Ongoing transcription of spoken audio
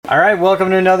All right, welcome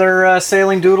to another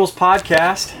Sailing Doodles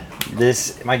podcast.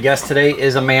 My guest today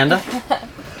is Amanda.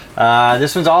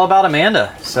 This one's all about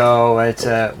Amanda. So it's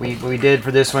we did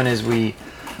for this one is we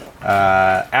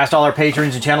asked all our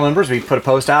patrons and channel members. We put a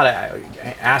post out.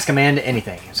 Ask Amanda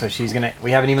anything. So she's gonna.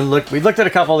 We haven't even looked. We looked at a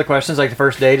couple of the questions like the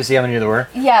first day to see how many there were.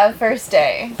 Yeah, the first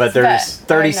day. But there's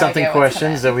 30 something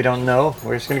questions that we don't know.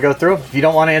 We're just gonna go through. If you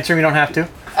don't want to answer them, you don't have to.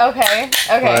 Okay.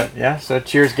 But, yeah. So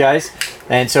cheers, guys.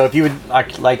 And so if you would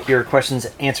like your questions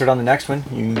answered on the next one,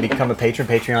 you can become a patron.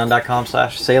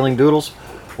 Patreon.com/sailingdoodles,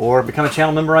 or become a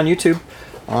channel member on YouTube.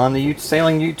 On the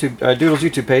Sailing YouTube Doodles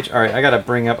YouTube page. All right, I gotta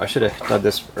bring up. I should have done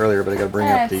this earlier, but I gotta bring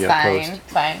up the post.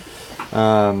 Fine.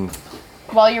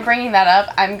 While you're bringing that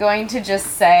up, I'm going to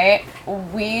just say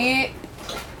we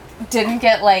didn't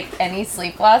get like any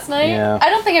sleep last night. Yeah. I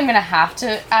don't think I'm gonna have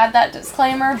to add that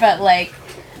disclaimer, but like,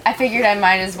 I figured I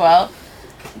might as well.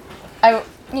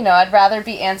 I'd rather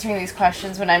be answering these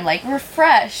questions when I'm like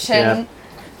refreshed and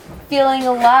feeling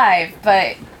alive,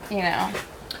 but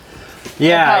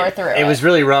Yeah, power through it was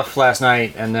really rough last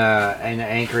night, and in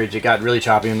Anchorage, it got really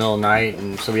choppy in the middle of the night,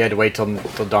 and so we had to wait till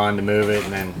dawn to move it.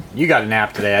 And then you got a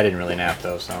nap today. I didn't really nap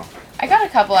though, so I got a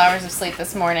couple hours of sleep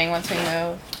this morning once we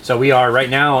moved. So we are right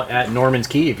now at Norman's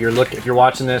Key. If you're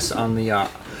watching this on the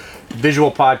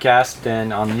visual podcast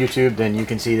and on YouTube, then you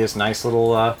can see this nice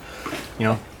little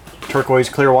turquoise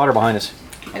clear water behind us.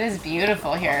 It is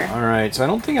beautiful here. All right, so I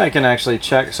don't think I can actually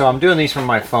check. So I'm doing these from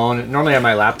my phone. Normally I have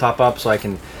my laptop up, so I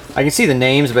can see the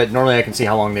names, but normally I can see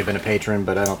how long they've been a patron,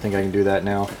 but I don't think I can do that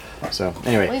now. So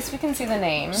anyway. At least we can see the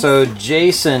names. So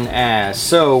Jason asks,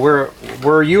 so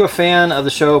were you a fan of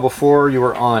the show before you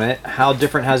were on it? How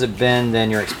different has it been than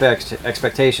your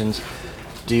expectations?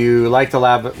 Do you like the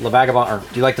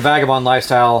vagabond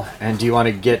lifestyle, and do you want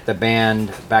to get the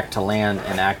band back to land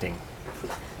and acting?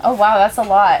 Oh wow, that's a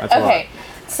lot. That's a lot.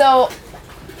 So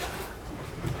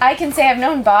I can say I've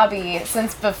known Bobby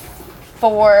since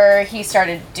before he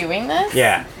started doing this.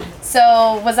 Yeah.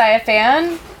 So was I a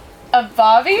fan of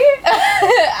Bobby?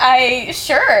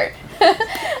 Sure.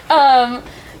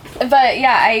 But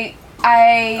yeah,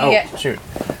 I. Oh shoot!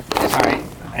 Sorry.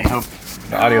 I hope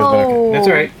the audio's been okay. That's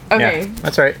all right. Okay. Yeah,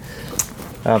 that's all right.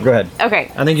 Go ahead.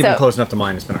 Okay. I think you've been close enough to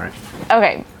mine. It's been all right.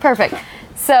 Okay. Perfect.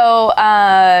 So.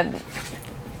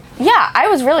 Yeah, I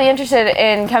was really interested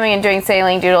in coming and doing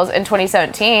Sailing Doodles in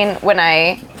 2017 when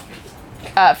I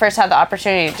first had the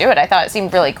opportunity to do it. I thought it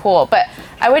seemed really cool, but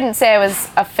I wouldn't say I was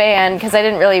a fan because I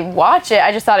didn't really watch it.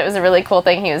 I just thought it was a really cool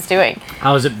thing he was doing.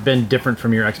 How has it been different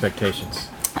from your expectations?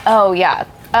 Oh, yeah.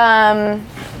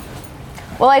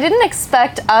 Well, I didn't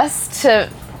expect us to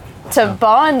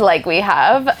bond like we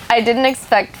have. I didn't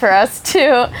expect for us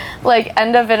to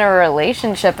end up in a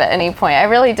relationship at any point. I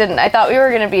really didn't. I thought we were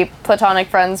going to be platonic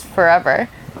friends forever.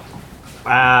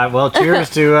 Well, cheers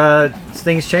to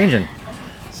things changing.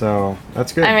 So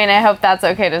that's good. I mean, I hope that's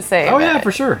okay to say. Oh yeah,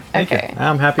 for sure. Thank you.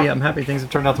 I'm happy things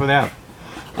have turned out the way they have.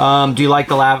 Do you like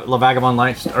the La Vagabond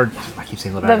lifestyle? Or I keep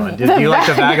saying La Vagabond. Do you like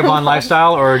the Vagabond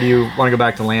lifestyle, or do you want to go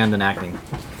back to land and acting?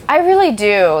 I really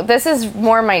do. This is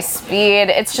more my speed.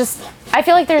 It's just, I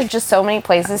feel like there's just so many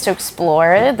places to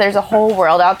explore. There's a whole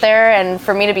world out there, and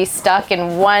for me to be stuck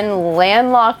in one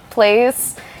landlocked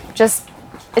place,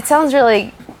 it sounds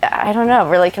really, I don't know,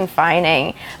 really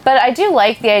confining. But I do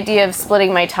like the idea of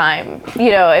splitting my time.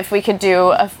 If we could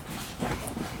do a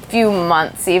few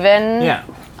months even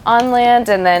on land,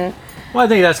 and then... Well, I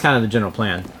think that's kind of the general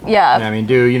plan. Yeah. I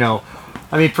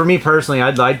mean, for me personally,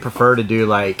 I'd prefer to do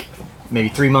maybe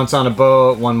 3 months on a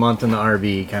boat, 1 month in the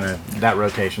RV, kind of that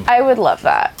rotation. I would love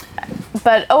that.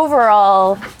 But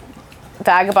overall,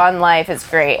 vagabond life is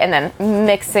great, and then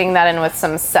mixing that in with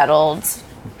some settled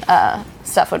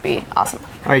stuff would be awesome.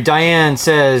 All right, Diane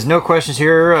says, no questions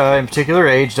here in particular.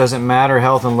 Age doesn't matter.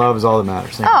 Health and love is all that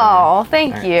matters.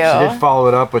 Thank you. She did follow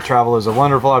it up with travel is a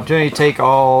wonderful opportunity. Take it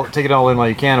all in while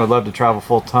you can. I would love to travel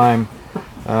full time.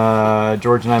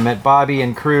 George and I met Bobby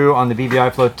and crew on the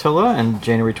BVI flotilla in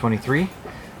January 23.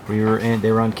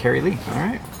 They were on Carrie Lee. All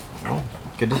right. Well,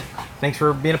 good. Thanks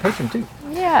for being a patron too.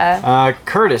 Yeah.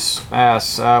 Curtis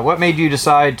asks, what made you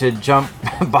decide to jump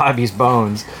Bobby's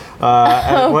bones?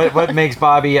 What makes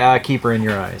Bobby a keeper in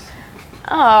your eyes?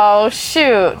 Oh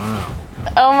shoot. Wow.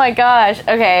 Oh my gosh.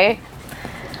 Okay.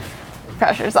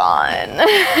 Pressure's on.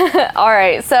 All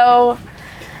right. So.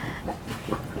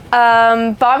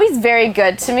 Bobby's very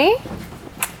good to me.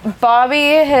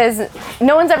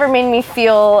 No one's ever made me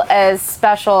feel as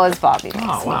special as Bobby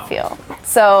makes me feel.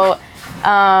 So,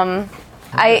 I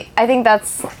think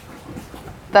that's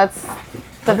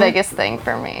the biggest thing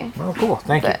for me. Well, cool.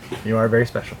 Thank you. You are very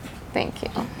special. Thank you.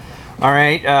 All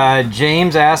right.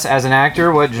 James asks, as an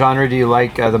actor, what genre do you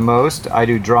like the most? I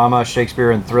do drama, Shakespeare,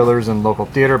 and thrillers in local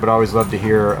theater, but I always love to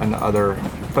hear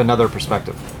another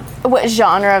perspective. What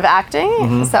genre of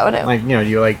acting? Is that what it? Like,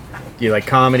 do you like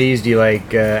comedies? Do you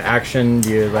like action? Do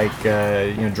you like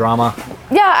drama?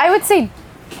 Yeah, I would say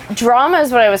drama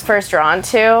is what I was first drawn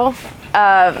to.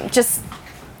 Just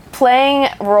playing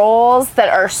roles that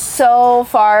are so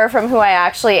far from who I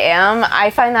actually am, I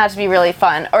find that to be really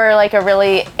fun. Or like a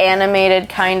really animated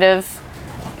kind of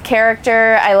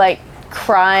character. I like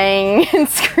crying and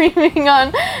screaming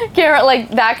on camera. Like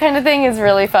that kind of thing is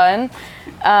really fun.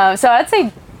 So I'd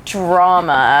say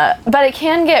drama, but it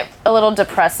can get a little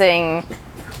depressing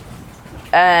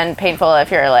and painful if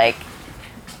you're like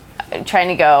trying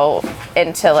to go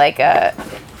into like that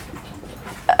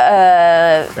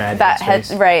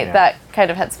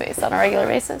kind of headspace on a regular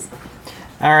basis.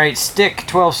 All right, Stick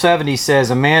 1270 says,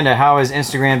 Amanda, how has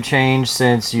Instagram changed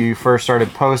since you first started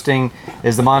posting?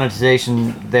 Is the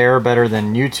monetization there better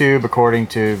than YouTube according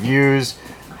to views?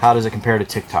 How does it compare to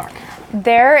TikTok?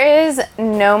 There is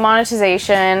no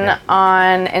monetization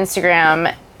on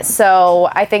Instagram, so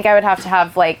I think I would have to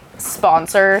have like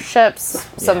sponsorships,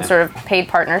 some sort of paid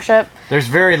partnership. There's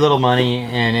very little money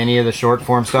in any of the short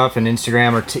form stuff in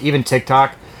Instagram or even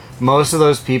TikTok. Most of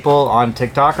those people on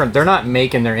TikTok they're not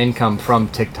making their income from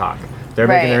TikTok. They're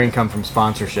making their income from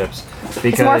sponsorships.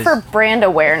 Because it's more for brand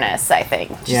awareness, I think,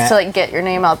 just to like get your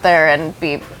name out there and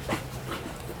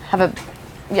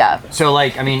So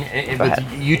like, I mean, with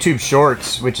YouTube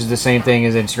Shorts, which is the same thing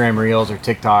as Instagram Reels or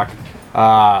TikTok,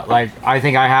 like I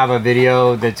think I have a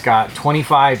video that's got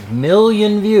 25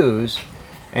 million views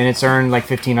and it's earned like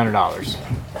 $1,500.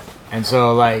 And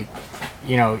so like,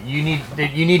 you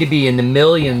need to be in the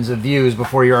millions of views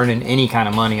before you're earning any kind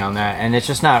of money on that. And it's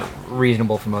just not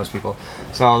reasonable for most people.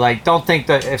 So like, don't think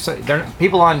that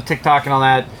people on TikTok and all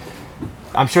that,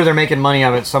 I'm sure they're making money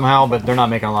of it somehow, but they're not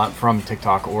making a lot from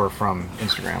TikTok or from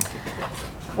Instagram.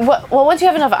 Well, once you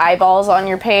have enough eyeballs on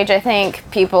your page, I think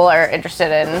people are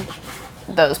interested in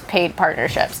those paid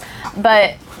partnerships.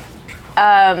 But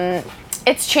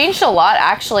it's changed a lot,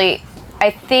 actually.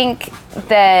 I think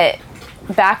that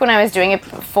back when I was doing it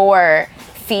before,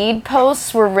 feed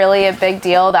posts were really a big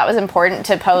deal. That was important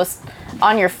to post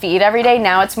on your feed every day.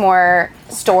 Now it's more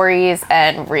stories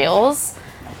and reels.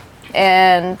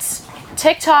 And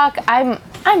TikTok, I'm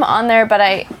on there, but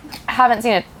I haven't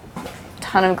seen a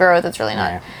ton of growth. It's really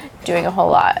not doing a whole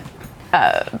lot.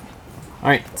 All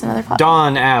right. It's another platform.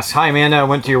 Dawn asks, "Hi Amanda, I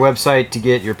went to your website to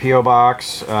get your PO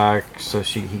box, so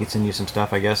he gets into some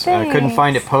stuff, I guess. Couldn't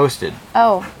find it posted.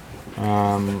 Oh.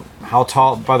 How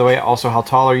tall? By the way, also how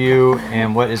tall are you,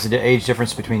 and what is the age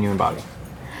difference between you and Bobby?"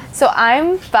 So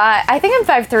I think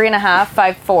I'm 5'3.5",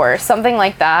 5'4", something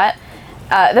like that.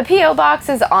 The PO box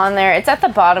is on there. It's at the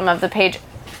bottom of the page,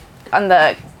 on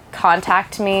the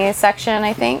contact me section,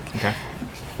 I think. Okay.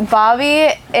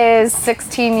 Bobby is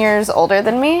 16 years older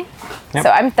than me. Yep. So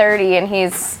I'm 30 and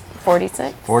he's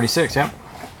 46. 46, yep.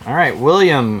 All right,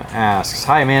 William asks,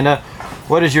 "Hi Amanda,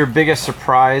 what is your biggest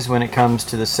surprise when it comes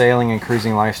to the sailing and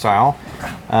cruising lifestyle?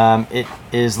 It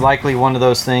is likely one of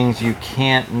those things you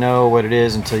can't know what it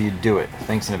is until you do it.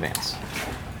 Thanks in advance."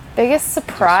 Biggest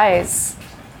surprise.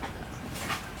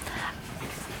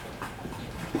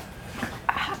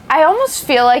 I almost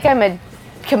feel like I'm a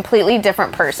completely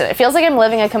different person. It feels like I'm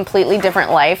living a completely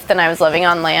different life than I was living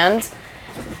on land.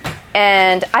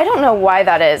 And I don't know why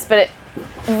that is, but it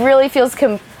really feels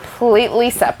completely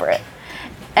separate.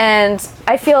 And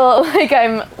I feel like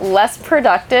I'm less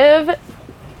productive.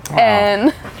 Wow.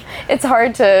 And it's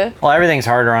hard to... Well, everything's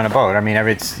harder on a boat. I mean,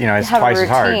 it's twice as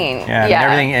hard. Yeah. Yeah.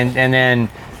 Everything, and then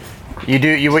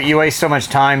you waste so much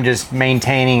time just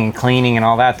maintaining and cleaning and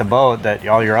all that the boat, that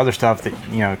all your other stuff that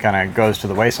kind of goes to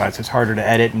the wayside. So it's harder to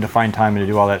edit and to find time to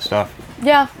do all that stuff.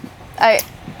 Yeah,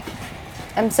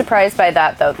 I'm surprised by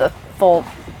that though, the full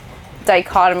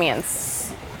dichotomy and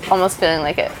almost feeling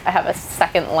like I have a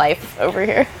second life over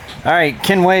here. All right,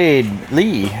 Ken Wade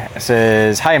Lee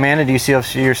says, "Hi Amanda, do you see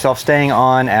yourself staying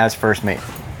on as first mate?"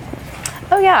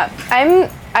 Oh yeah, I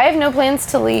have no plans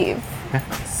to leave. Yeah.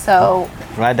 So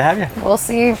glad to have you. We'll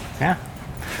see.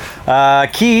 Yeah.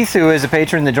 Keith, who is a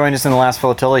patron that joined us in the last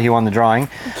flotilla, he won the drawing.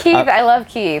 Keith, I love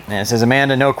Keith. Yeah, it says,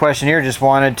 "Amanda, no question here. Just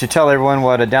wanted to tell everyone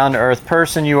what a down-to-earth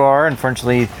person you are.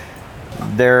 Unfortunately,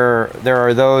 there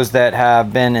are those that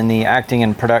have been in the acting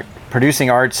and producing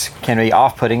arts can be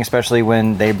off-putting, especially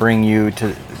when they bring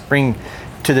to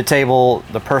the table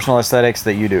the personal aesthetics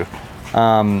that you do.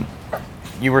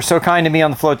 You were so kind to me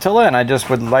on the flotilla, and I just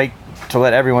would like to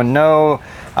let everyone know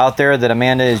out there that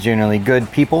Amanda is genuinely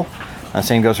good people.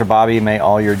 Same goes for Bobby. May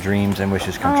all your dreams and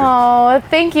wishes come true. Oh,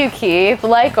 thank you, Keith.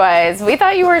 Likewise. We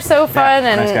thought you were so fun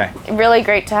nice and guy. really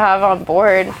great to have on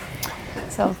board.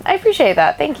 So I appreciate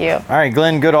that. Thank you. All right,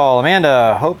 Glenn Goodall.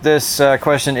 Amanda, hope this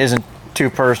question isn't too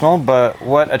personal, but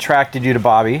what attracted you to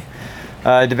Bobby?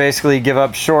 To basically give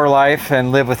up shore life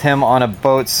and live with him on a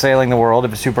boat sailing the world.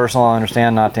 If it's too personal, I'll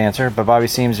understand not to answer. But Bobby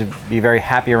seems to be very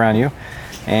happy around you,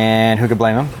 and who could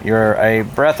blame him? You're a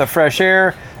breath of fresh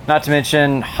air, not to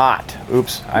mention hot.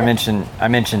 Oops, I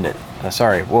mentioned it.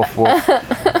 Sorry, woof woof.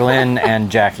 Glenn and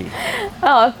Jackie.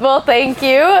 Oh, well, thank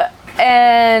you.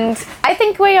 And I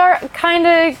think we are kind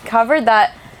of covered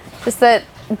that, just that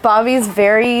Bobby's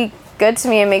very good to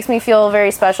me and makes me feel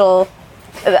very special.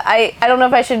 I don't know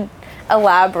if I should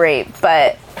elaborate,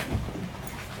 but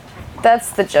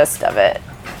that's the gist of it.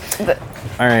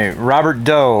 All right, Robert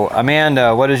Doe.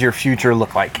 Amanda, what does your future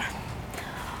look like?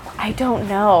 I don't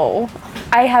know.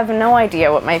 I have no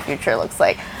idea what my future looks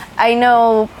like. I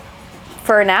know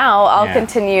for now I'll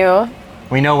continue.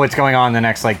 We know what's going on in the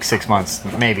next 6 months,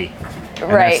 maybe.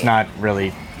 And Right. that's not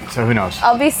really, so who knows?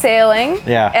 I'll be sailing.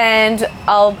 Yeah. And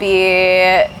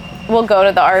we'll go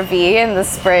to the RV in the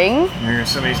spring.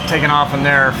 Somebody's taking off in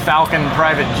their Falcon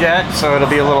private jet, so it'll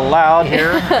be a little loud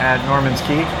here at Norman's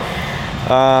Key.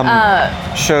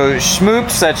 So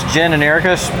Schmoops, that's Jen and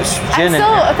Erica. I'm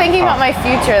still thinking about my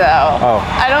future, though. Oh.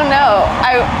 I don't know.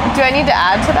 Do I need to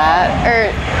add to that?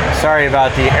 Or Sorry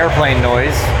about the airplane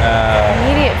noise.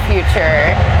 immediate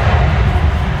future?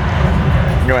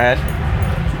 Go ahead.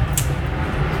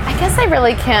 I guess I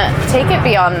really can't take it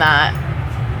beyond that.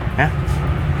 Yeah.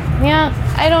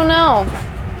 Yeah, I don't know.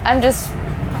 I'm just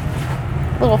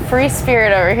a little free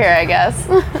spirit over here, I guess.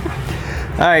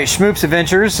 All right, Schmoops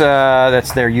Adventures,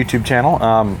 that's their YouTube channel.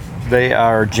 They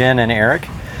are Jen and Eric.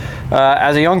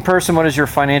 As a young person, what is your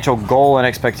financial goal and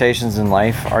expectations in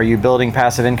life? Are you building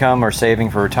passive income or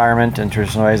saving for retirement in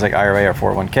traditional ways like IRA or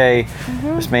 401k?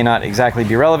 This may not exactly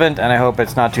be relevant, and I hope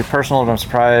it's not too personal, but I'm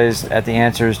surprised at the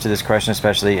answers to this question,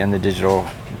 especially in the digital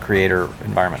creator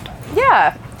environment.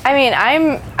 Yeah, I mean,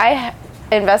 I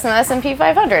invest in the S&P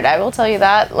 500. I will tell you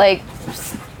that.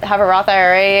 Have a Roth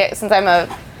IRA. Since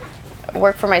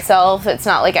work for myself, it's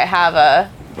not like I have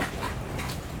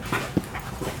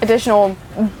additional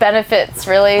benefits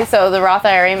really. So the Roth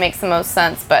IRA makes the most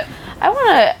sense. But I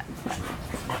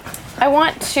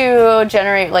want to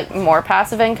generate more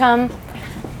passive income.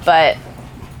 But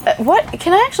what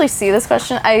can I actually see this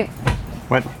question?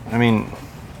 What? I mean.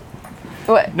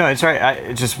 What? No, it's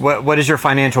right. Just what is your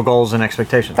financial goals and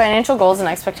expectations? Financial goals and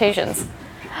expectations.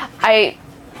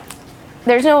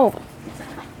 There's no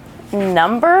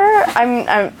number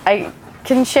I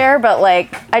can share, but I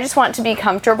just want to be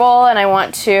comfortable, and I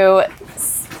want to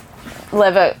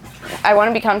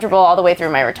be comfortable all the way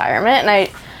through my retirement, and I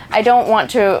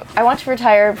want to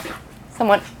retire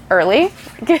somewhat early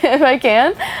if I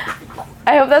can.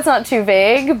 I hope that's not too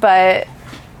vague, but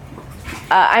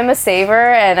I'm a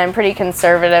saver, and I'm pretty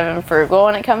conservative and frugal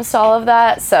when it comes to all of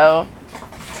that, so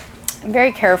I'm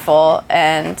very careful,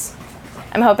 and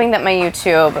I'm hoping that my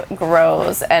YouTube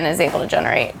grows and is able to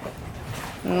generate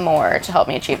more to help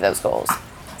me achieve those goals.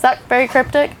 Is that very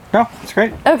cryptic? No, it's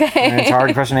great. Okay. And it's a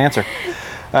hard question to answer.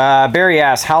 Barry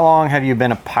asks, how long have you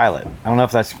been a pilot? I don't know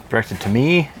if that's directed to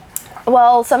me.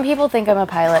 Well, some people think I'm a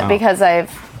pilot because I've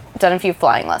done a few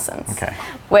flying lessons. Okay.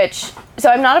 So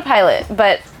I'm not a pilot,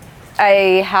 but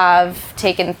I have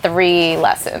taken 3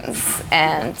 lessons,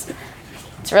 and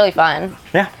it's really fun.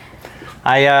 Yeah.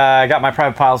 I got my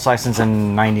private pilot's license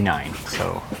in '99,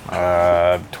 so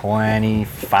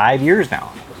 25 years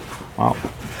now. Wow.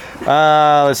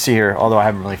 Let's see here. Although I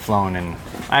haven't really flown, and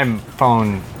I haven't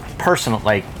flown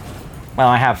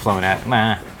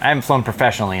I haven't flown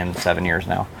professionally in 7 years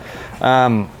now.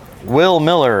 Will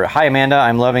Miller, hi Amanda,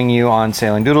 I'm loving you on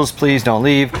Sailing Doodles. Please don't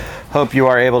leave. Hope you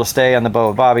are able to stay on the boat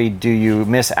with Bobby. Do you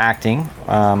miss acting,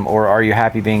 or are you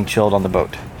happy being chilled on the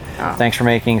boat? Oh. Thanks for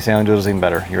making Sailing Doodles even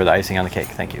better. You're the icing on the cake.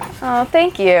 Thank you. Oh,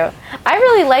 thank you. I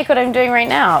really like what I'm doing right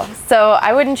now, so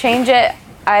I wouldn't change it.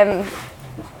 I'm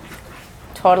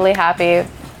totally happy,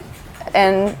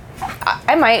 and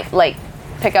I might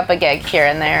pick up a gig here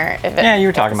and there if you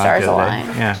were talking about it the other day.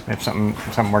 align. Yeah, if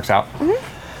something works out.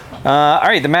 All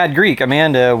right, the Mad Greek,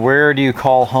 Amanda. Where do you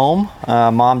call home?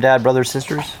 Mom, dad, brothers,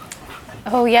 sisters?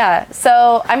 Oh yeah.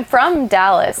 So I'm from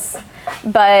Dallas,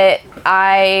 but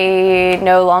I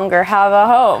no longer have a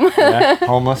home. Yeah,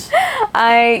 homeless.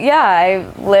 I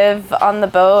live on the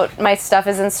boat. My stuff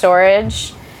is in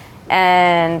storage,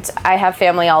 and I have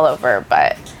family all over,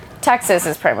 but Texas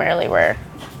is primarily where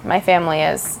my family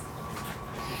is.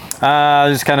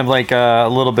 Just kind of a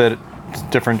little bit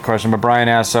different question, but Brian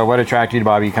asked, so what attracted you to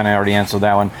Bobby? You kind of already answered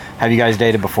that one. Have you guys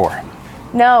dated before?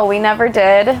 No, we never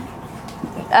did.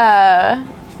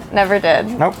 Never did.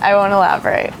 Nope. I won't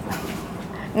elaborate.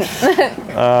 They're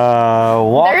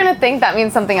gonna think that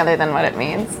means something other than what it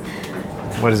means.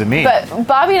 What does it mean? But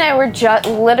Bobby and I were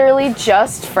literally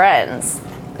just friends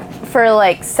for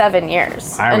like 7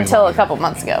 years until a couple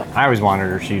months ago. I always wanted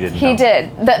her. She didn't. He did,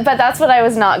 but that's what I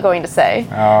was not going to say.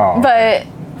 Oh. But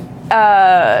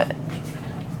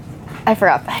I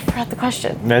forgot the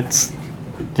question. That's,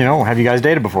 have you guys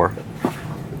dated before?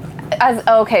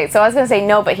 Okay, so I was gonna say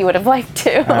no, but he would have liked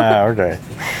to. Okay.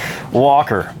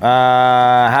 Walker,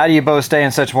 how do you both stay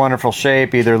in such wonderful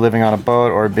shape, either living on a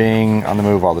boat or being on the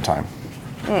move all the time?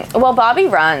 Well, Bobby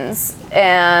runs,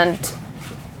 and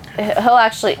he'll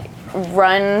actually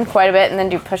run quite a bit and then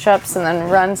do push-ups and then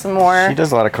run some more. She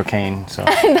does a lot of cocaine, so.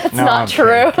 That's not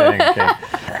true. Kidding.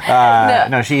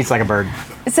 No, she eats like a bird.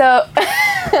 So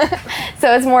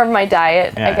it's more of my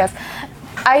diet, I guess.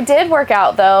 I did work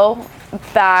out, though,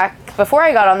 back before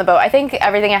I got on the boat. I think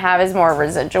everything I have is more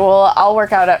residual. I'll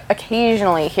work out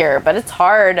occasionally here, but it's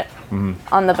hard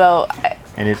on the boat.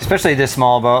 And especially this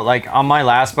small boat. Like on my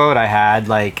last boat, I had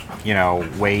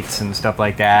weights and stuff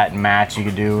like that, and mats you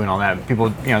could do and all that. People,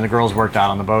 the girls worked out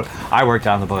on the boat. I worked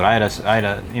out on the boat. I had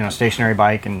a stationary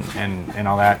bike and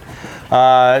all that.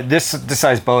 This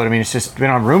size boat, I mean, it's just we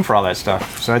don't have room for all that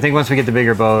stuff. So I think once we get the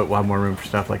bigger boat, we'll have more room for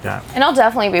stuff like that. And I'll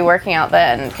definitely be working out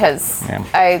then because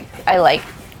I like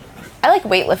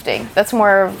weightlifting. That's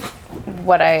more of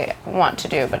what I want to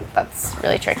do, but that's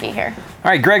really tricky here. All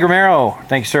right, Greg Romero.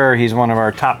 Thanks, sir. He's one of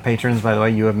our top patrons, by the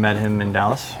way. You have met him in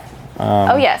Dallas.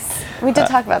 Oh, yes. We did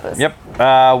talk about this. Yep.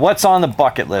 What's on the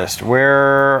bucket list?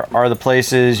 Where are the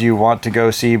places you want to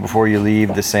go see before you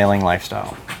leave the sailing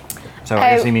lifestyle? So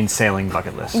I guess he means sailing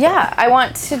bucket list. Yeah, I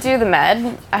want to do the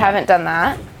Med. I haven't done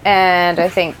that. And I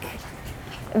think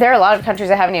there are a lot of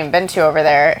countries I haven't even been to over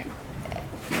there.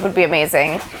 It would be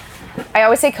amazing. I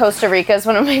always say Costa Rica is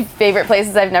one of my favorite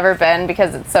places I've never been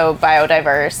because it's so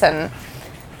biodiverse and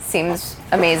seems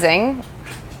amazing.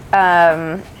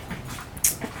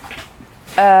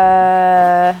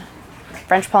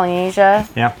 French Polynesia.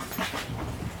 Yeah.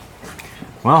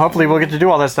 Well, hopefully we'll get to do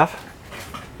all that stuff.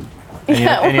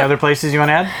 Any other places you want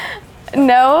to add?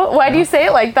 No. Why do you say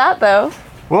it like that, though?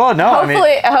 Well, no.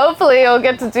 Hopefully you'll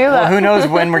get to do that. Well, who knows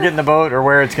when we're getting the boat or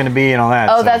where it's going to be and all that.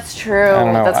 Oh, so. That's true. I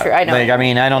don't know. That's true. I know.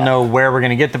 I don't know where we're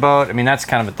going to get the boat. I mean, that's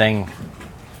kind of a thing.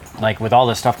 Like with all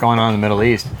this stuff going on in the Middle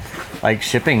East, like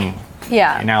shipping.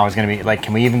 Yeah. Now is going to be like,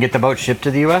 can we even get the boat shipped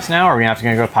to the U.S. now? Or are we going to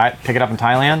have to go pick it up in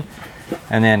Thailand?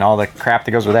 And then all the crap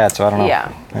that goes with that. So I don't know.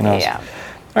 Yeah. Who knows? Yeah.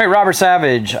 All right, Robert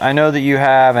Savage, I know that you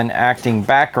have an acting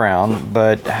background,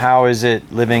 but how is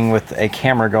it living with a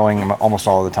camera going almost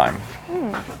all the time?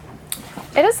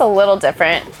 It is a little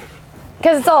different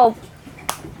because it's all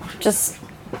just,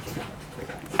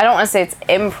 I don't want to say it's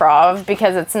improv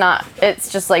because it's not,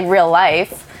 it's just like real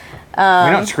life. We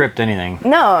don't script anything.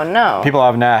 No. People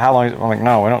have now, how long, I'm like,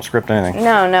 no, we don't script anything.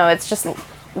 No, it's just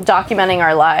documenting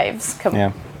our lives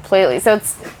completely. So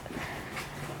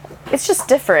it's just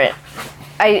different.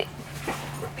 I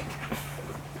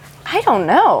don't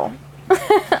know. I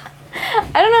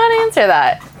don't know how to answer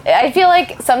that. I feel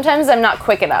like sometimes I'm not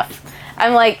quick enough.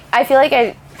 I feel like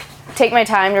I take my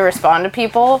time to respond to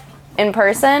people in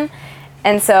person.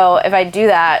 And so if I do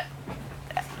that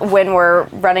when we're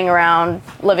running around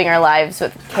living our lives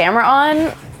with camera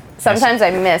on, sometimes I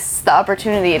miss the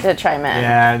opportunity to chime in.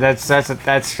 Yeah, that's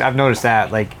I've noticed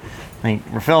that. Like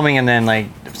we're filming and then like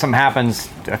something happens,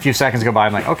 a few seconds go by,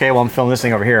 I'm like, okay, well I'm filming this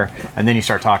thing over here, and then you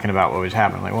start talking about what was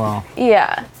happening. Like, well.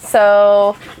 Yeah.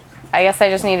 So I guess I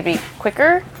just need to be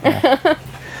quicker. Yeah.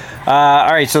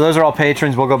 All right, so those are all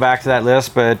patrons. We'll go back to that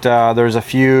list, but there's a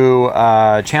few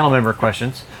channel member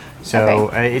questions. So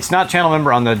it's not channel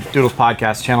member on the Doodles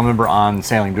podcast, channel member on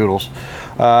Sailing Doodles.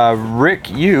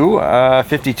 Rick U,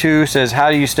 52, says,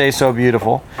 how do you stay so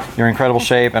beautiful? You're in incredible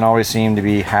shape and always seem to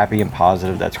be happy and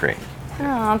positive. That's great.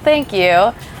 Oh, thank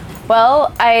you.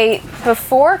 Well,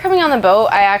 before coming on the boat,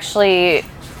 I actually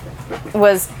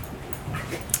was,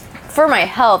 for my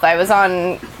health, I was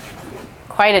on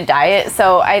quite a diet,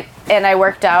 and I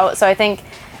worked out, so I think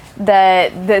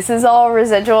that this is all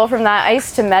residual from that. I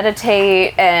used to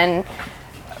meditate and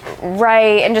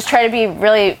write and just try to be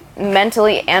really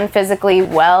mentally and physically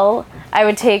well. I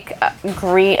would take I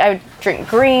would drink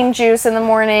green juice in the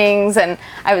mornings, and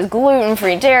I was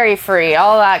gluten-free, dairy-free,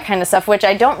 all that kind of stuff, which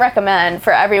I don't recommend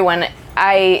for everyone.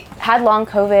 I had long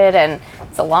COVID, and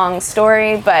it's a long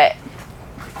story, but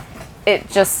it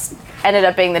just ended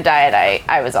up being the diet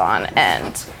I was on,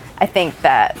 and I think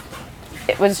that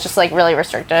it was just like really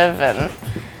restrictive and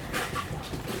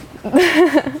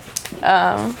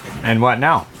And what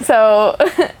now? so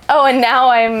and now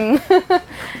I'm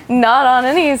not on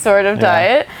any sort of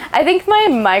diet. I think my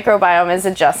microbiome is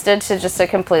adjusted to just a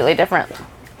completely different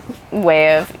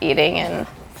way of eating, and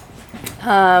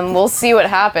we'll see what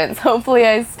happens. Hopefully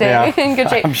I stay in good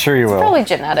shape. I'm sure you will. It's probably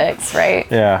genetics, right?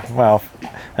 Yeah, well,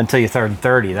 until you turn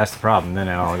 30, that's the problem. Then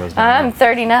it all goes down. I'm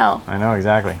 30 now. I know,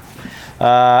 exactly.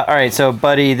 All right, so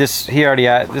buddy, this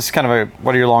is kind of a,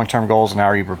 what are your long-term goals and how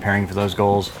are you preparing for those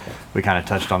goals? We kind of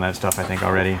touched on that stuff, I think,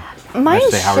 already. Mine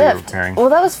Let's say, how are you shift. preparing? Well,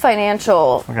 that was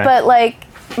financial, Okay. but like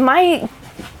my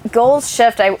goals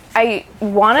shift. I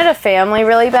wanted a family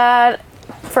really bad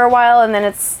for a while, and then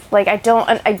it's like I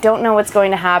don't know what's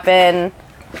going to happen.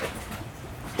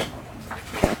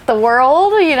 The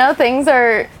world, things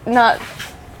are not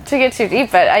to get too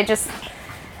deep, but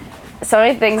so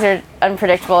many things are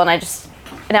unpredictable, and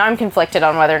now I'm conflicted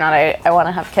on whether or not I want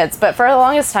to have kids. But for the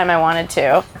longest time, I wanted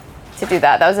to do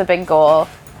that. That was a big goal.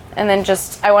 And then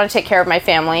I want to take care of my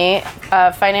family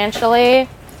financially.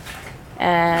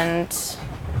 And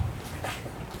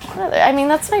I mean,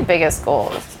 that's my biggest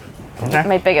goal. Okay.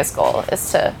 My biggest goal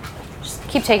is to just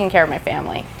keep taking care of my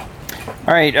family.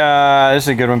 All right, this is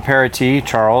a good one. Parati,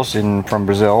 Charles from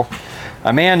Brazil.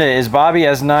 Amanda, is Bobby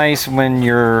as nice when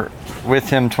you're with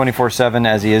him 24/7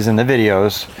 as he is in the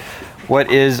videos?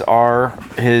 What is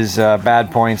his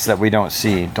bad points that we don't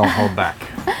see? Don't hold back.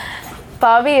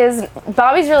 Bobby's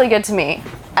really good to me.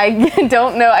 I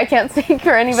don't know. I can't speak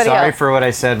for anybody else. Sorry for what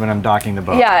I said when I'm docking the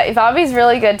boat. Yeah, Bobby's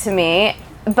really good to me,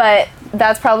 but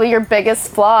that's probably your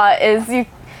biggest flaw is you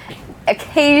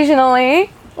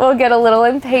occasionally will get a little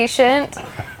impatient.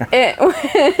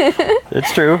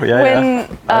 It's true. Yeah,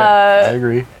 I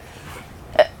agree.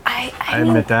 I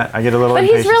admit that. I get a little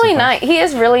impatient. But he's really nice. He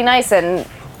is really nice, and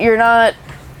you're not...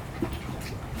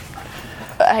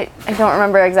 I don't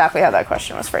remember exactly how that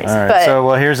question was phrased. All right, but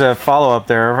so here's a follow-up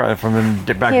there from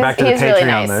back to the Patreon really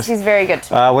nice. list. He's very good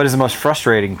to me. What is the most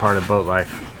frustrating part of boat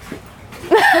life?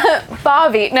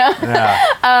 Bobby, no.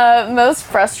 Yeah. Most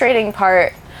frustrating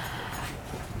part,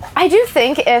 I do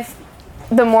think if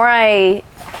the more I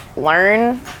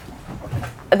learn,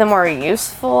 the more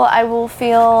useful I will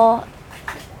feel.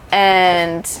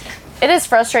 And it is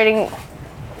frustrating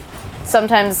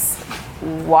sometimes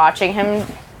watching him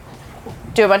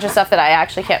do a bunch of stuff that I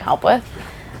actually can't help with.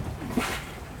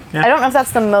 Yeah. I don't know if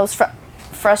that's the most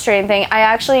frustrating thing. I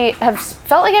actually have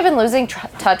felt like I've been losing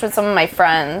touch with some of my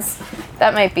friends.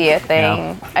 That might be a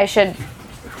thing. Yeah.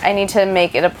 I need to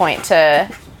make it a point to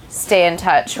stay in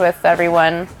touch with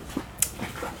everyone.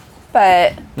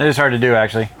 But It is hard to do,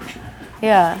 actually.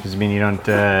 yeah. Because, I mean, you don't,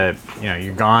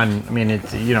 you're gone. I mean,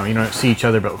 it's, you don't see each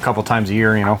other but a couple times a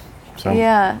year, So.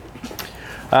 Yeah.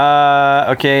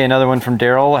 Okay, another one from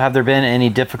Daryl. Have there been any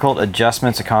difficult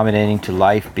adjustments accommodating to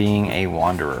life being a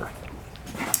wanderer?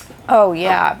 Oh,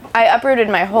 yeah. I uprooted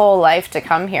my whole life to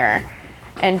come here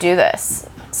and do this.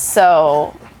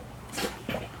 So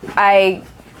I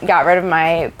got rid of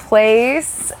my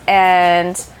place,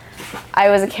 and I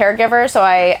was a caregiver, so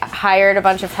I hired a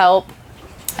bunch of help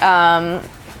for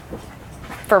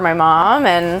my mom,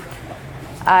 and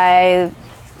I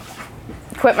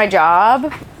quit my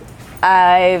job.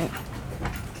 I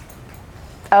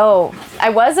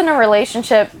was in a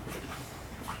relationship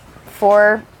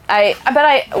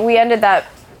we ended that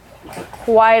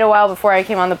quite a while before I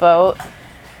came on the boat,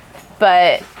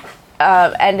 but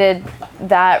ended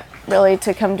that really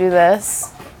to come do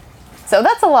this. So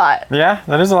that's a lot. Yeah,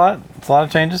 that is a lot. It's a lot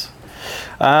of changes.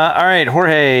 All right,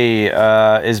 Jorge,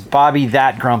 is Bobby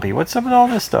that grumpy? What's up with all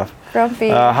this stuff? Grumpy.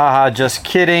 Haha, just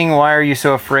kidding. Why are you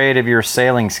so afraid of your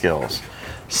sailing skills?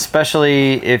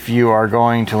 Especially if you are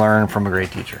going to learn from a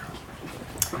great teacher.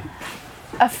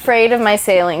 Afraid of my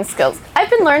sailing skills. I've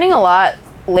been learning a lot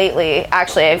lately,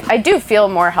 actually. I do feel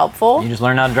more helpful. You just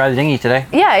learned how to drive the dinghy today.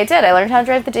 Yeah, I did. I learned how to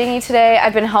drive the dinghy today.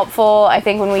 I've been helpful, I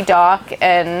think, when we dock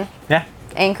and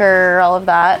anchor, all of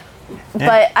that.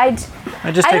 Yeah. But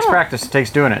it just takes practice. It takes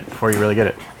doing it before you really get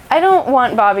it. I don't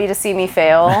want Bobby to see me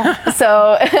fail,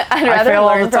 so I'd rather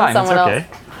learn from someone else.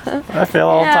 I fail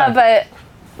all the time. Yeah, but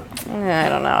I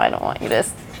don't know. I don't want you to.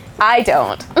 I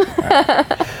don't.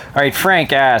 All right,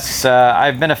 Frank asks,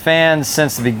 I've been a fan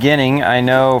since the beginning. I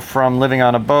know from living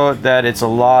on a boat that it's a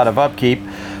lot of upkeep.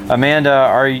 Amanda,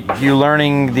 are you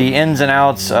learning the ins and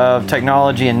outs of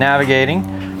technology and navigating?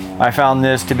 I found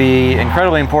this to be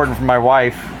incredibly important for my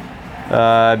wife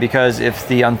because if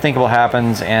the unthinkable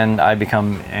happens and I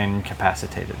become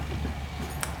incapacitated.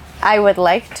 I would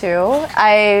like to.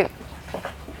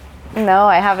 No,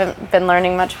 I haven't been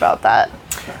learning much about that.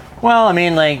 Well, I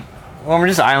mean, like, when we're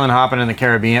just island hopping in the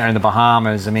Caribbean or in the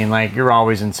Bahamas, I mean, like, you're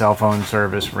always in cell phone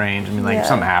service range. I mean, like, if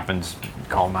something happens,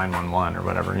 call 911 or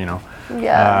whatever, you know.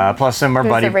 Yeah. Plus, some of our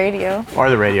buddy. The radio. Or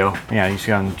the radio. Yeah, you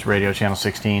see on radio channel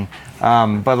 16.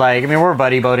 But like, I mean, we're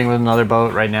buddy boating with another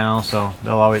boat right now, so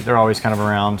they're always kind of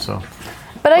around. So.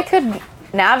 But I could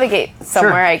navigate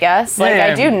somewhere, Sure. I guess. Like, Yeah,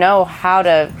 I do know how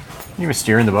to. You were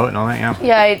steering the boat and all that, yeah.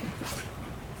 Yeah.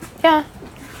 Yeah.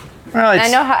 Well, I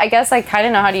know how. I guess I kind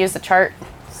of know how to use the chart.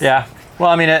 Yeah. Well,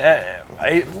 I mean,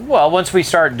 well, once we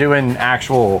start doing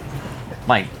actual,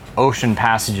 like, ocean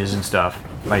passages and stuff,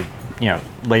 like, you know,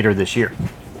 later this year.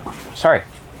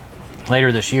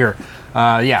 Later this year.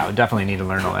 Yeah, we definitely need to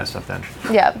learn all that stuff then.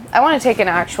 Yeah, I want to take an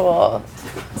actual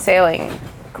sailing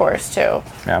course too.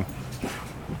 Yeah.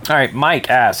 All right, Mike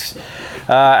asks,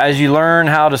 as you learn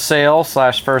how to sail /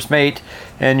 first mate,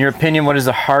 in your opinion, what is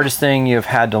the hardest thing you've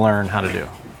had to learn how to do?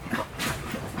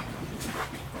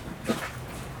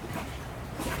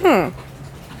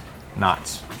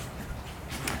 Knots.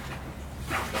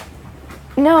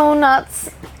 No, knots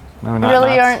No, not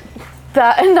really knots. aren't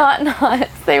that not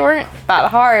knots. They weren't that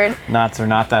hard. Knots are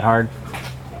not that hard.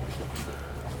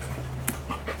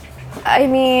 I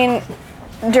mean,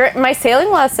 my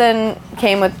sailing lesson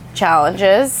came with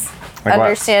challenges, Like what?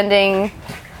 understanding.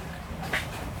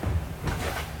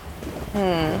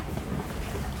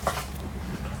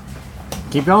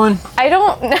 Keep going. I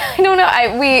don't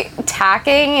know. We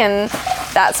tacking and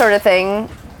that sort of thing.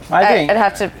 I think I'd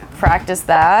have to practice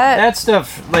that. that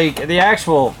stuff, like the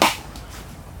actual,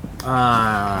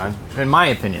 in my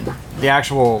opinion, the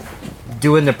actual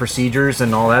doing the procedures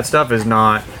and all that stuff is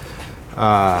not.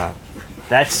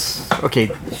 That's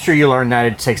okay. Sure, you learn that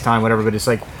it takes time, whatever. But it's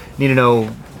like you need to know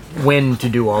when to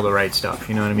do all the right stuff.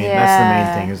 You know what I mean? That's the main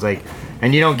thing. Is like,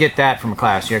 and you don't get that from a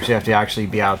class. You actually have to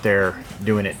be out there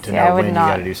doing it to know when you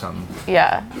got to do something.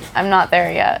 Yeah, I'm not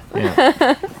there yet.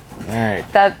 Yeah. All right.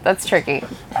 That's tricky.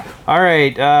 All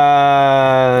right.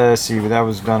 Let's see. That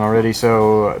was done already.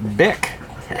 So, Bick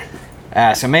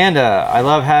asks, Amanda, I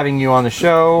love having you on the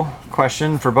show.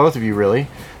 Question for both of you, really.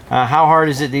 How hard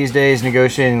is it these days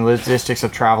negotiating logistics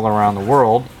of travel around the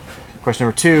world? Question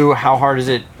number 2, how hard is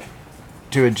it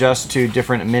to adjust to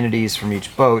different amenities from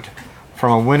each boat?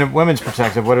 From a women's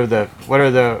perspective,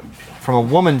 from a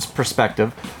woman's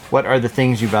perspective, what are the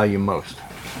things you value most?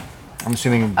 I'm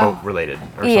assuming boat related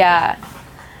or something. Yeah.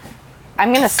 I'm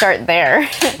going to start there.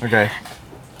 Okay.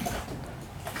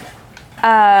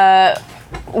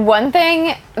 One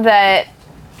thing that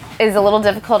is a little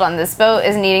difficult on this boat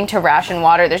is needing to ration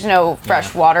water. There's no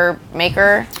fresh water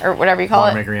maker or whatever you call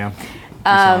Water it. maker, yeah.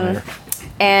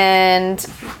 And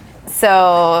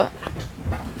so,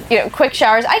 quick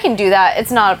showers, I can do that. It's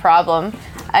not a problem.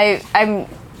 I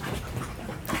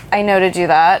know to do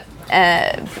that.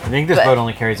 I think this boat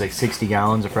only carries like 60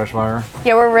 gallons of fresh water.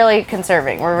 Yeah, we're really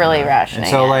conserving. We're really rationing.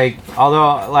 And so, it. like,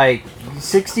 although, like,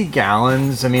 60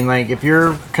 gallons, I mean, like, if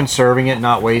you're conserving it,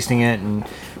 not wasting it, and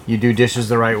you do dishes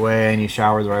the right way and you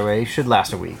shower the right way, it should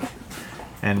last a week.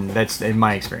 And that's in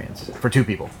my experience for 2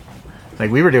 people.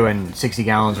 Like, we were doing 60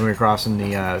 gallons when we were crossing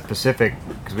the Pacific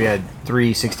because we had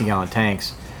 3 60-gallon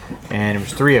tanks, and it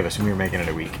was 3 of us, and we were making it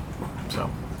a week. So.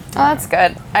 Oh, that's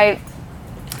good.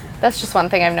 That's just one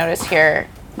thing I've noticed here.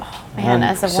 Oh, man,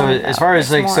 as so as far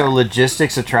as like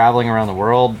logistics of traveling around the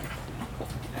world,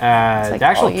 like the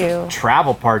actual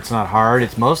travel part's not hard.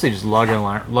 It's mostly just lugging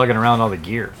around all the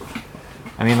gear.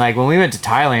 I mean, like when we went to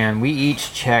Thailand, we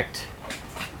each checked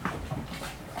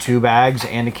 2 bags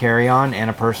and a carry-on and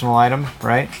a personal item,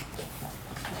 right?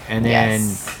 And then,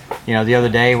 the other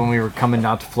day when we were coming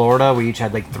out to Florida, we each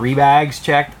had like 3 bags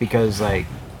checked because like,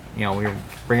 we were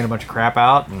bringing a bunch of crap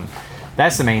out, and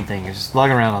that's the main thing is just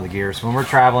lugging around all the gear. So when we're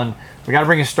traveling, we got to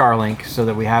bring a Starlink so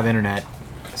that we have internet.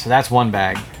 So that's 1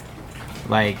 bag.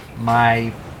 Like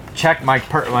my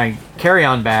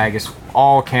carry-on bag is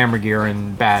all camera gear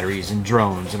and batteries and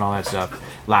drones and all that stuff,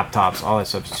 laptops, all that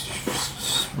stuff.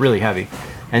 It's really heavy.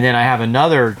 And then I have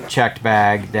another checked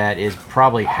bag that is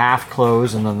probably half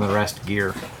clothes and then the rest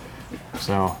gear.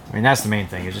 So, I mean, that's the main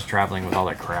thing is just traveling with all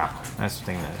that crap. That's the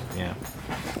thing that,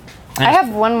 I have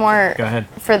one more. Go ahead.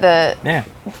 For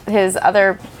his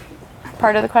other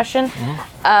part of the question.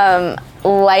 Mm-hmm.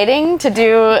 Lighting to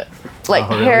do like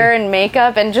really? hair and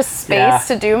makeup and just space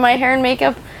to do my hair and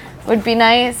makeup would be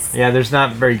nice. Yeah, there's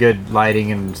not very good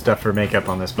lighting and stuff for makeup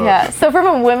on this boat. Yeah, so from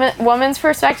a woman's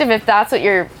perspective, if that's what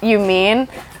you mean,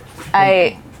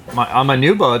 on my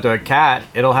new boat, the Cat,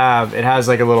 it has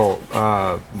like a little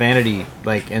vanity,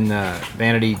 like in the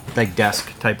vanity like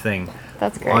desk type thing.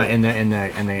 That's great. In the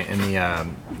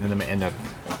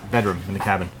bedroom in the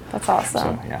cabin. That's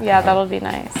awesome. So, yeah, that'll be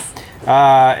nice.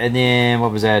 And then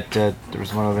what was that? There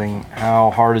was one other thing.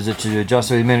 How hard is it to adjust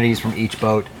the amenities from each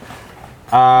boat?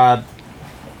 We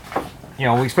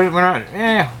expect we're not.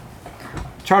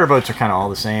 Charter boats are kind of all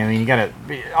the same. I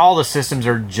mean, all the systems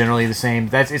are generally the same.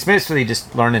 It's basically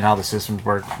just learning how the systems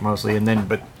work mostly, and then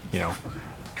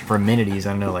for amenities,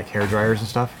 I don't know, like hair dryers and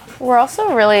stuff. We're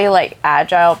also really like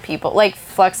agile people, like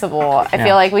flexible. I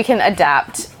feel like we can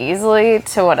adapt easily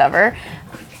to whatever.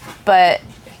 But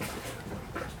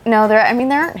no, there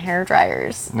aren't hair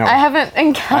dryers. No. I haven't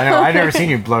encountered. I know. I've never seen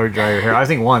you blow dry your hair. I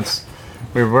think once.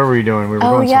 Where were you doing? We were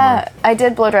going somewhere. I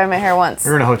did blow dry my hair once.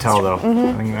 We were in a hotel though.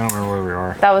 Mm-hmm. I don't remember where we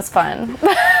were. That was fun.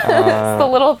 It's the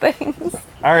little things.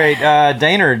 All right,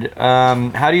 Daynard,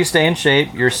 how do you stay in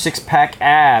shape? Your six-pack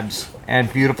abs and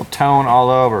beautiful tone all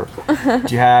over.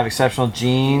 Do you have exceptional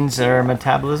genes or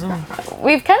metabolism?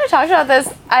 We've kind of talked about this.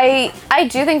 I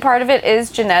do think part of it is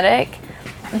genetic,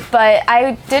 but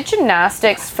I did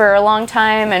gymnastics for a long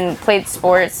time and played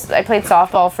sports. I played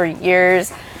softball for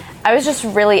years. I was just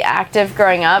really active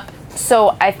growing up,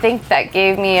 so I think that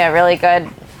gave me a really good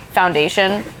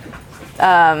foundation.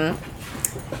 And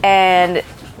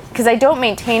because I don't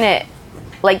maintain it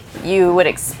like you would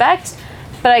expect,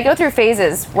 but I go through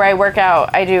phases where I work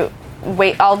out. I'll do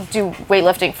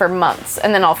weightlifting for months,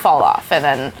 and then I'll fall off, and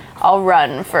then I'll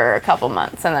run for a couple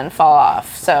months, and then fall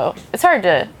off. So it's hard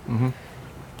to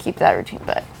keep that routine,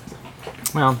 but.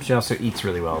 Well, she also eats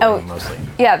really well, mostly.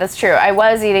 Yeah, that's true. I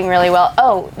was eating really well.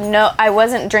 Oh, no, I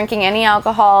wasn't drinking any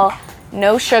alcohol,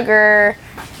 no sugar.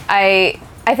 I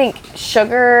think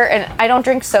sugar, and I don't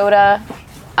drink soda.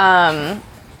 I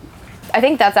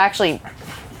think that's actually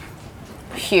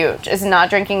huge, is not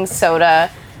drinking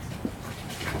soda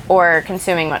or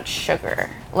consuming much sugar,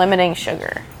 limiting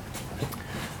sugar.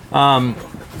 All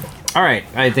right,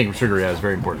 I think sugar is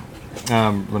very important,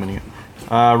 limiting it.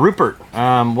 Rupert,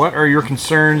 what are your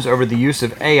concerns over the use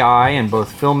of AI in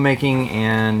both filmmaking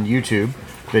and YouTube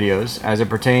videos as it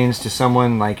pertains to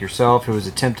someone like yourself who is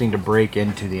attempting to break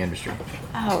into the industry?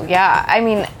 Oh, yeah. I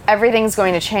mean, everything's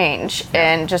going to change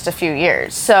in just a few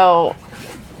years. So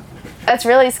that's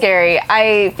really scary.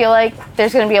 I feel like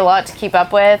there's going to be a lot to keep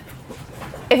up with,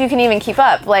 if you can even keep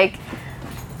up. Like,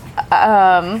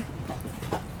 I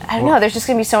don't know. There's just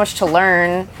going to be so much to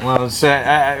learn. Well,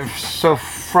 so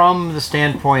from the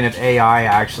standpoint of AI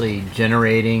actually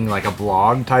generating like a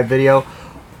blog type video,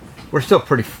 we're still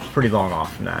pretty long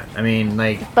off from that. I mean,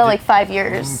 but like 5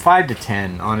 years, 5 to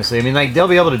 10, honestly. I mean, like they'll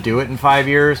be able to do it in 5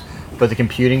 years, but the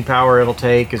computing power it'll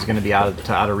take is going to be out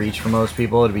of reach for most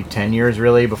people. It'll be 10 years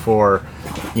really before,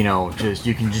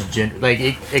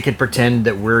 it could pretend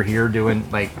that we're here doing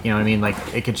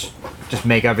it could just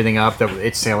make everything up that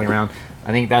it's sailing around.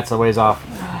 I think that's a ways off.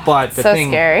 But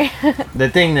scary. The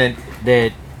thing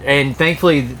that and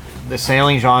thankfully the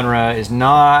sailing genre is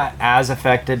not as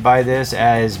affected by this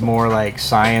as more like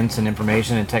science and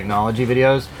information and technology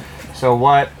videos. So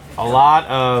what a lot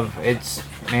of it's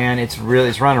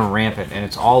running rampant, and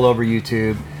it's all over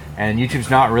YouTube, and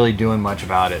YouTube's not really doing much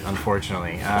about it,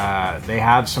 unfortunately. They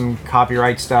have some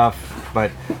copyright stuff, but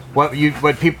what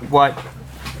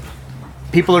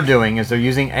people are doing is they're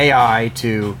using AI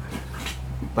to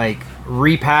like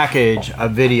repackage a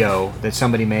video that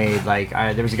somebody made.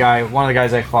 There was a guy, one of the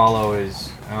guys I follow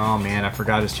is, oh man, I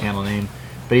forgot his channel name,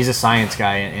 but he's a science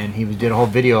guy, and he did a whole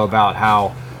video about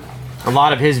how a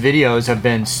lot of his videos have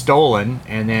been stolen,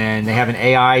 and then they have an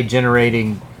AI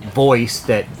generating voice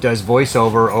that does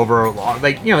voiceover over,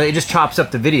 it just chops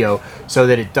up the video so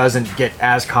that it doesn't get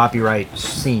as copyright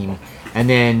seen. And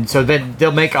then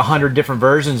they'll make 100 different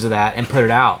versions of that and put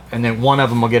it out, and then one of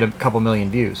them will get a couple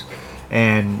million views.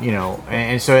 And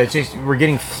so it's just, we're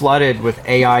getting flooded with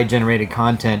AI generated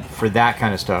content for that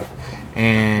kind of stuff,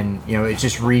 and it's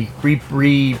just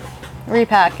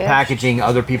repackaging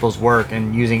other people's work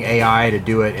and using AI to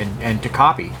do it and to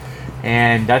copy,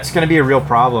 and that's going to be a real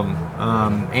problem.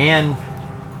 And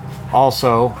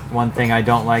also, one thing I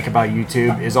don't like about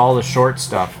YouTube is all the short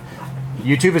stuff.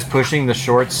 YouTube is pushing the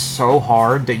shorts so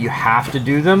hard that you have to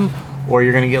do them or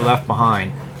you're going to get left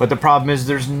behind. But the problem is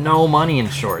there's no money in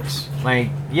shorts.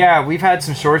 We've had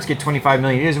some shorts get 25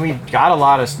 million views, and we got a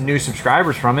lot of new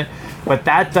subscribers from it, but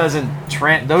that doesn't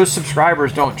those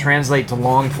subscribers don't translate to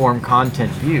long form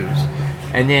content views.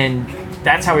 And then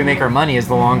that's how we make our money, is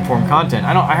the long form content.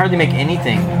 I hardly make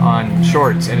anything on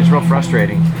shorts, and it's real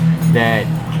frustrating that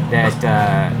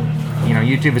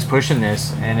YouTube is pushing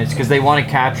this, and it's because they want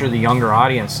to capture the younger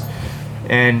audience.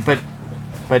 But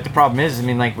the problem is,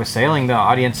 with sailing, the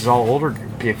audience is all older.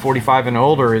 45 and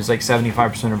older is like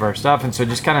 75% of our stuff, and so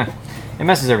just kind of it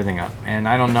messes everything up. And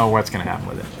I don't know what's going to happen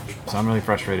with it, so I'm really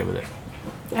frustrated with it.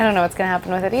 I don't know what's going to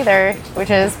happen with it either,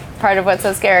 which is part of what's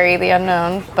so scary, the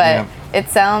unknown. But Yeah. it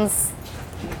sounds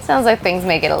like things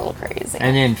may get a little crazy.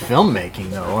 And in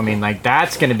filmmaking, though, I mean, like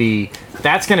that's gonna be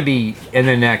in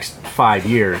the next 5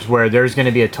 years, where there's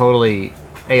gonna be a totally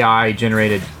AI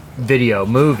generated video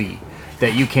movie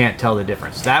that you can't tell the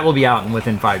difference. That will be out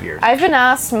within 5 years. I've been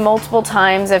asked multiple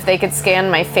times if they could scan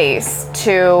my face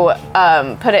to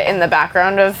put it in the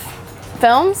background of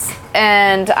films,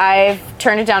 and I've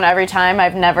turned it down every time.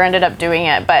 I've never ended up doing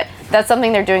it, but that's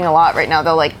something they're doing a lot right now.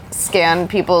 They'll like scan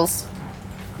people's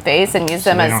face and use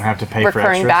them they as don't have to pay for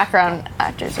recurring extras? background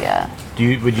actors. Yeah.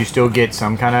 Would you still get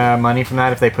some kind of money from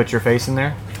that if they put your face in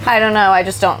there? I don't know. I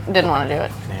just didn't want to do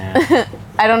it. Yeah.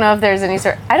 I don't know if there's any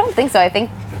sort. I don't think so. I think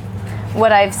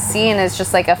what I've seen is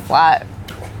just like a flat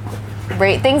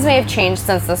rate. Things may have changed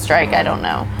since the strike. I don't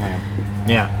know.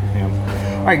 Yeah.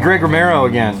 All right, Greg Romero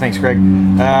again. Thanks, Greg.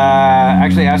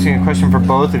 Actually asking a question for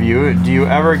both of you. Do you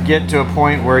ever get to a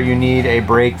point where you need a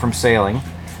break from sailing?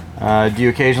 Do you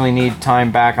occasionally need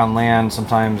time back on land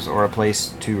sometimes, or a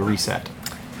place to reset?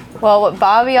 Well, what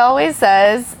Bobby always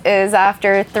says is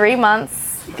after 3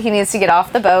 months, he needs to get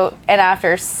off the boat, and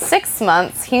after 6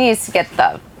 months, he needs to get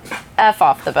the F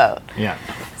off the boat. Yeah.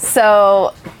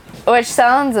 So, which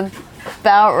sounds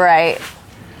about right.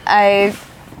 I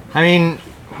mean,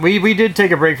 we did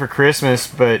take a break for Christmas,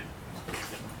 but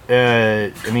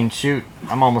I mean, shoot,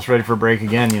 I'm almost ready for a break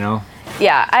again, you know?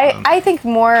 Yeah, I think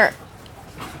more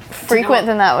frequent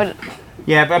than that would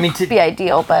Yeah, but I mean, be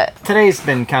ideal, but today's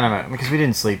been kind of because we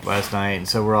didn't sleep last night, and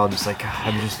so we're all just like, "God,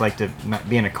 I'd just like to not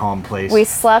be in a calm place." we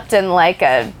slept in like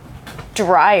a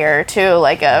dryer too,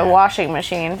 like a washing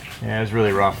machine. Yeah, it was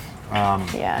really rough.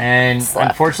 Yeah, And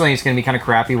slept. unfortunately, it's going to be kind of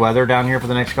crappy weather down here for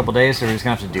the next couple days, so we're just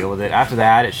going to have to deal with it. After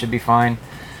that, it should be fine.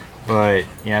 But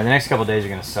yeah, the next couple days are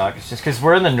going to suck. It's just because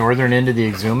we're in the northern end of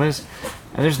the Exumas,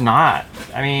 and there's not.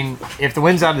 I mean, if the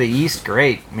wind's out of the east,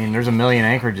 great. I mean, there's a million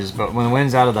anchorages, but when the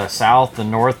wind's out of the south, the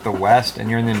north, the west, and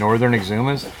you're in the northern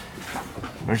Exumas,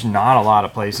 there's not a lot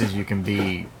of places you can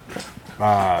be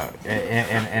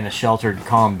in a sheltered,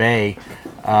 calm bay.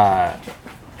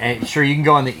 And sure, you can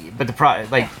go on but the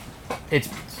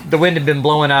wind had been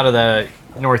blowing out of the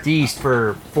northeast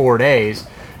for 4 days,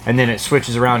 and then it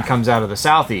switches around, comes out of the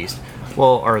southeast.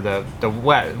 Well, or the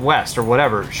west or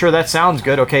whatever. Sure, that sounds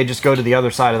good. Okay, just go to the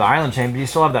other side of the island chain, but you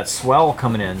still have that swell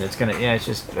coming in. That's gonna, it's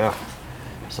just, ugh.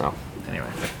 So anyway.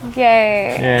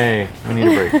 Yay! We need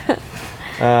a break.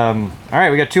 All right,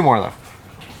 we got 2 more left.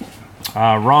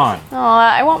 Ron. Oh,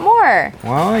 I want more.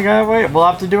 Well, you gotta wait. We'll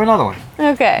have to do another one.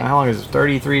 Okay. How long is it?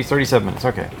 37 minutes.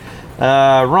 Okay.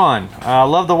 Ron,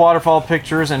 love the waterfall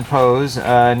pictures and pose.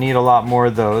 Need a lot more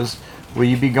of those. Will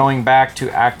you be going back to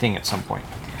acting at some point?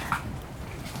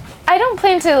 I don't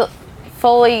plan to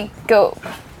fully go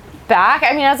back.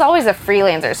 I mean, I was always a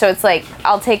freelancer, so it's like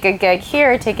I'll take a gig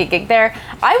here, take a gig there.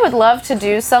 I would love to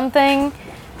do something.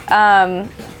 You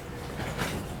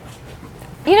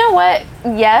know what?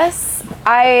 Yes,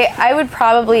 I would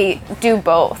probably do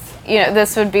both. You know,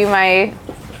 this would be my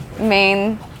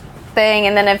main thing,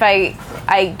 and then if I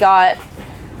got,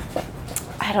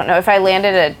 I don't know, if I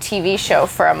landed a TV show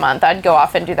for a month, I'd go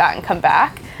off and do that and come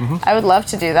back. Mm-hmm. I would love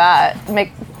to do that,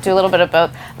 do a little bit of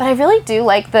both. But I really do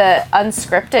like the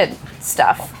unscripted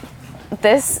stuff.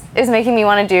 This is making me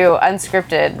want to do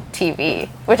unscripted TV,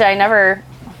 which I never.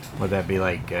 Would that be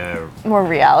like more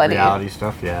reality? Reality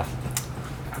stuff, yeah.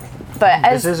 But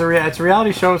it's a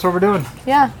reality show. That's what we're doing.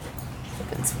 Yeah,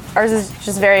 ours is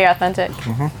just very authentic.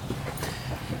 Mm-hmm.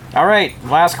 All right,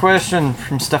 last question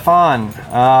from Stefan.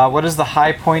 What is the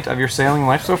high point of your sailing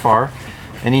life so far?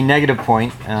 Any negative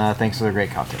point? Thanks for the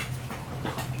great content.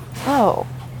 Oh,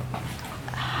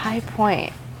 high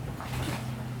point.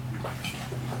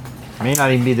 May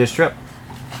not even be this trip.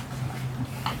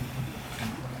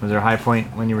 Was there a high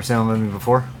point when you were sailing with me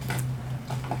before?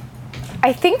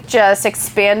 I think just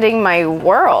expanding my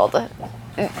world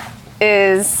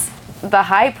is the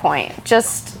high point.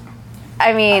 Just,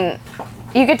 I mean,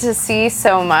 you get to see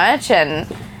so much and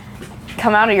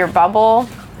come out of your bubble.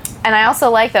 And I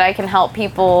also like that I can help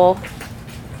people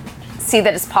see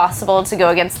that it's possible to go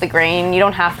against the grain. You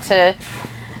don't have to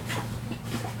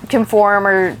conform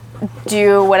or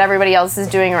do what everybody else is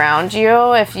doing around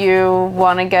you. If you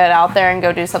want to get out there and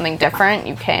go do something different,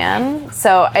 you can.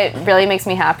 So it really makes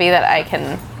me happy that I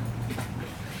can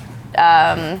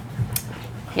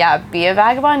be a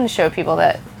vagabond and show people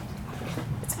that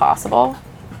it's possible.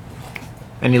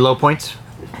 Any low points?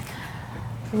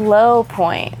 Low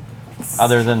points.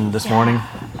 Other than this morning?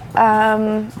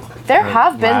 There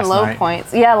have been low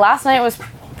points. Yeah, last night was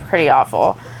pretty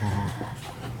awful.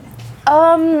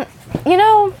 Mm-hmm. You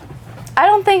know, I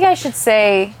don't think I should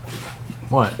say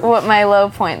what my low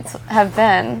points have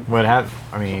been. What have?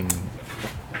 I mean.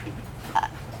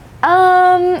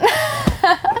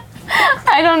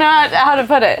 I don't know how to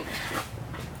put it.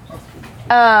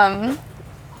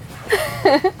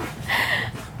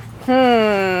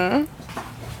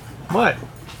 What?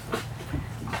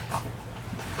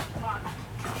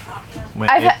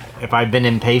 If I've been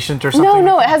impatient or something?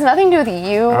 No, it has nothing to do with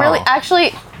you. Oh. Really,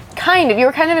 actually, kind of. You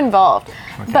were kind of involved.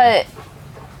 Okay. But.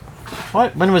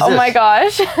 What? When was this? Oh my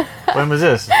gosh. When was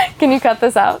this? Can you cut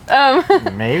this out?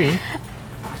 Maybe.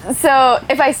 So,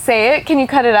 if I say it, can you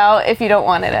cut it out if you don't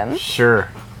want it in? Sure.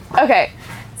 Okay.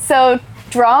 So,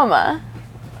 drama.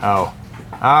 Oh.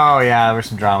 Oh, yeah, there was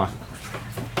some drama.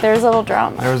 There's a little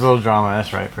drama. There was a little drama,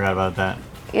 that's right. Forgot about that.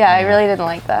 Yeah, I really didn't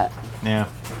like that. Yeah.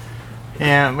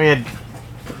 Yeah, we had...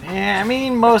 Yeah, I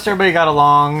mean, most everybody got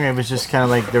along. It was just kind of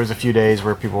like there was a few days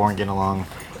where people weren't getting along.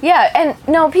 Yeah, and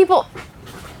no, people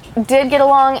did get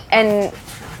along, and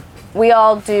we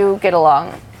all do get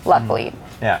along, luckily.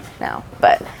 Yeah. Now,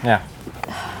 but... Yeah.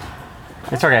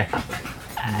 It's okay.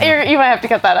 You might have to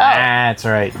cut that out. Ah, it's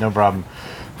all right. No problem.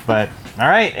 But, all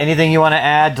right. Anything you want to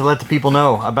add to let the people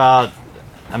know about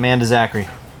Amanda Zakri?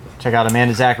 Check out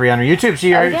Amanda Zakri on her YouTube.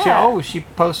 She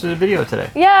posted a video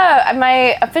today. Yeah,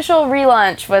 my official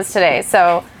relaunch was today,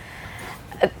 so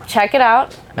check it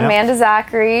out. Yep. Amanda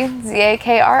Zakri,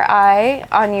 Zakri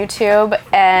on YouTube,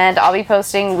 and I'll be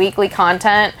posting weekly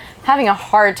content. I'm having a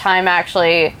hard time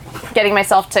actually getting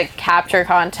myself to capture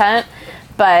content,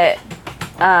 but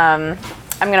I'm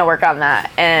gonna work on that.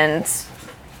 And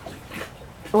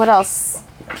what else?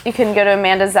 You can go to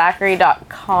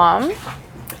amandazakri.com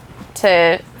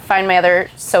to find my other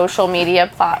social media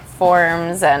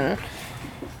platforms and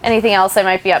anything else I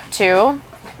might be up to.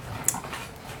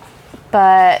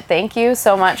 But thank you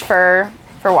so much for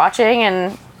watching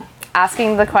and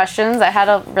asking the questions. I had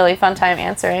a really fun time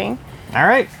answering. All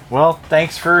right. Well,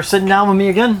 thanks for sitting down with me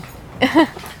again. All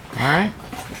right.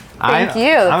 Thank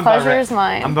you. The pleasure is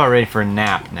mine. I'm about ready for a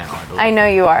nap now, I believe. I know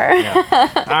you are.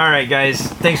 Yeah. All right, guys.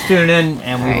 Thanks for tuning in,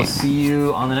 and we will see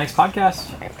you on the next podcast.